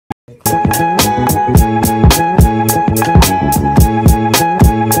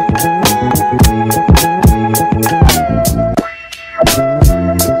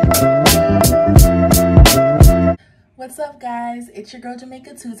it's your girl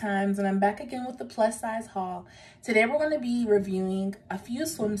Jamaica 2 times, and I'm back again with the plus size haul. Today we're going to be reviewing a few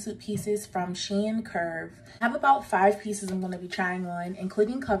swimsuit pieces from Sheincurve. I have about 5 pieces I'm going to be trying on,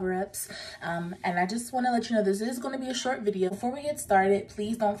 including cover-ups, and I just want to let you know this is going to be a short video. Before we get started,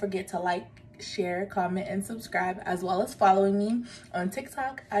 please don't forget to like, share, comment, and subscribe, as well as following me on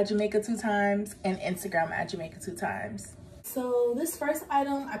TikTok at Jamaica 2times and Instagram at Jamaica 2times. So this first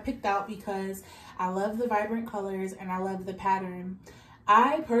item I picked out because I love the vibrant colors and I love the pattern.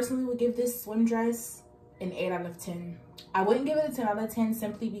 I personally would give this swim dress an 8 out of 10. I wouldn't give it a 10 out of 10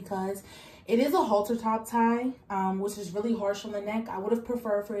 simply because it is a halter top tie, which is really harsh on the neck. I would have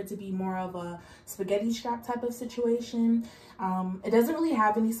preferred for it to be more of a spaghetti strap type of situation. It doesn't really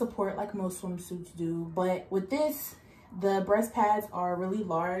have any support like most swimsuits do, but with this, the breast pads are really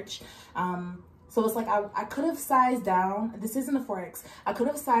large. So it's like I could have sized down. This isn't a 4X. I could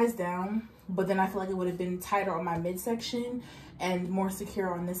have sized down, but then I feel like it would have been tighter on my midsection and more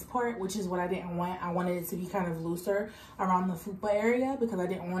secure on this part, which is what I didn't want. I wanted it to be kind of looser around the fupa area because I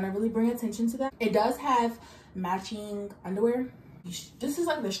didn't want to really bring attention to that. It does have matching underwear. This is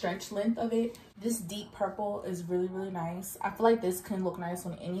like the stretch length of it. This deep purple is really, really nice. I feel like this can look nice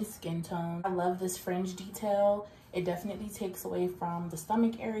on any skin tone. I love this fringe detail. It definitely takes away from the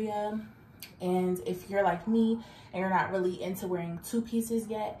stomach area. And if you're like me and you're not really into wearing 2 pieces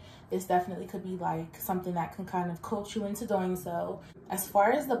yet, this definitely could be like something that can kind of coach you into doing so. As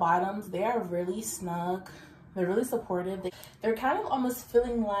far as the bottoms, they are really snug. They're really supportive. They're kind of almost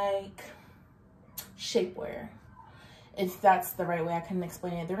feeling like shapewear, if that's the right way I can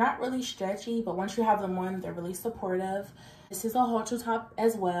explain it. They're not really stretchy, but once you have them on, they're really supportive. This is a halter top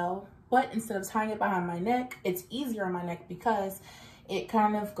as well, but instead of tying it behind my neck, it's easier on my neck because it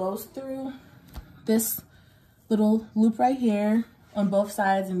kind of goes through this little loop right here on both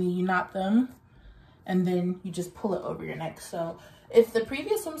sides, and then you knot them and then you just pull it over your neck. So if the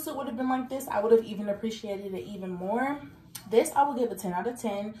previous swimsuit would have been like this, I would have even appreciated it even more. This I will give a 10 out of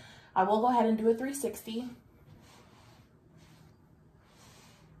 10. I will go ahead and do a 360.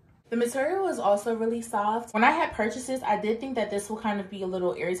 The material is also really soft. When I had purchased this, I did think that this will kind of be a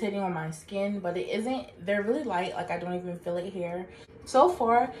little irritating on my skin, but it isn't. They're really light, like I don't even feel it here. So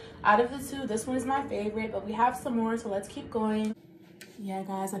far, out of the 2, this one is my favorite, but we have some more, so let's keep going. Yeah,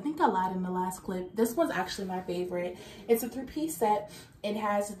 guys, I think I lied in the last clip. This one's actually my favorite. It's a 3-piece set. It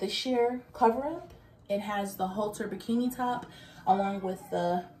has the sheer cover-up. It has the halter bikini top, along with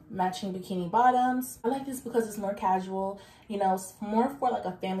the matching bikini bottoms. I like this because it's more casual, you know, it's more for like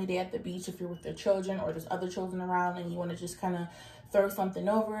a family day at the beach if you're with your children or there's other children around and you want to just kind of throw something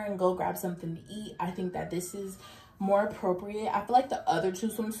over and go grab something to eat. I think that this is more appropriate. I feel like the other 2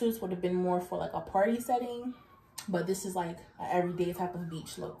 swimsuits would have been more for like a party setting, but this is like an everyday type of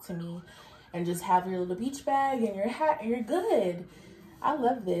beach look to me. And just have your little beach bag and your hat and you're good. I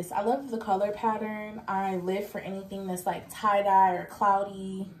love this. I love the color pattern. I live for anything that's like tie-dye or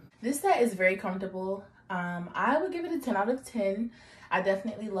cloudy. This set is very comfortable. I would give it a 10 out of 10. I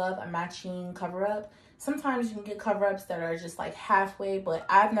definitely love a matching cover-up. Sometimes you can get cover-ups that are just like halfway, but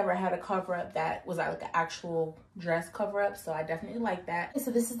I've never had a cover-up that was like an actual dress cover-up, so I definitely like that.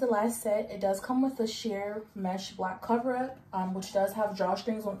 So this is the last set. It does come with a sheer mesh black cover-up, which does have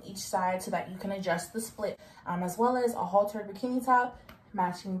drawstrings on each side so that you can adjust the split, as well as a haltered bikini top,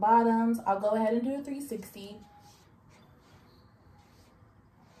 matching bottoms. I'll go ahead and do a 360.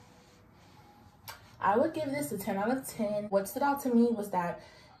 I would give this a 10 out of 10. What stood out to me was that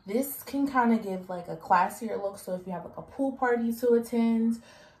this can kind of give like a classier look. So if you have like a pool party to attend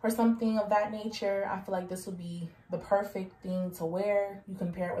or something of that nature, I feel like this would be the perfect thing to wear. You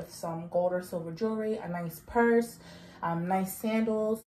can pair it with some gold or silver jewelry, a nice purse, nice sandals.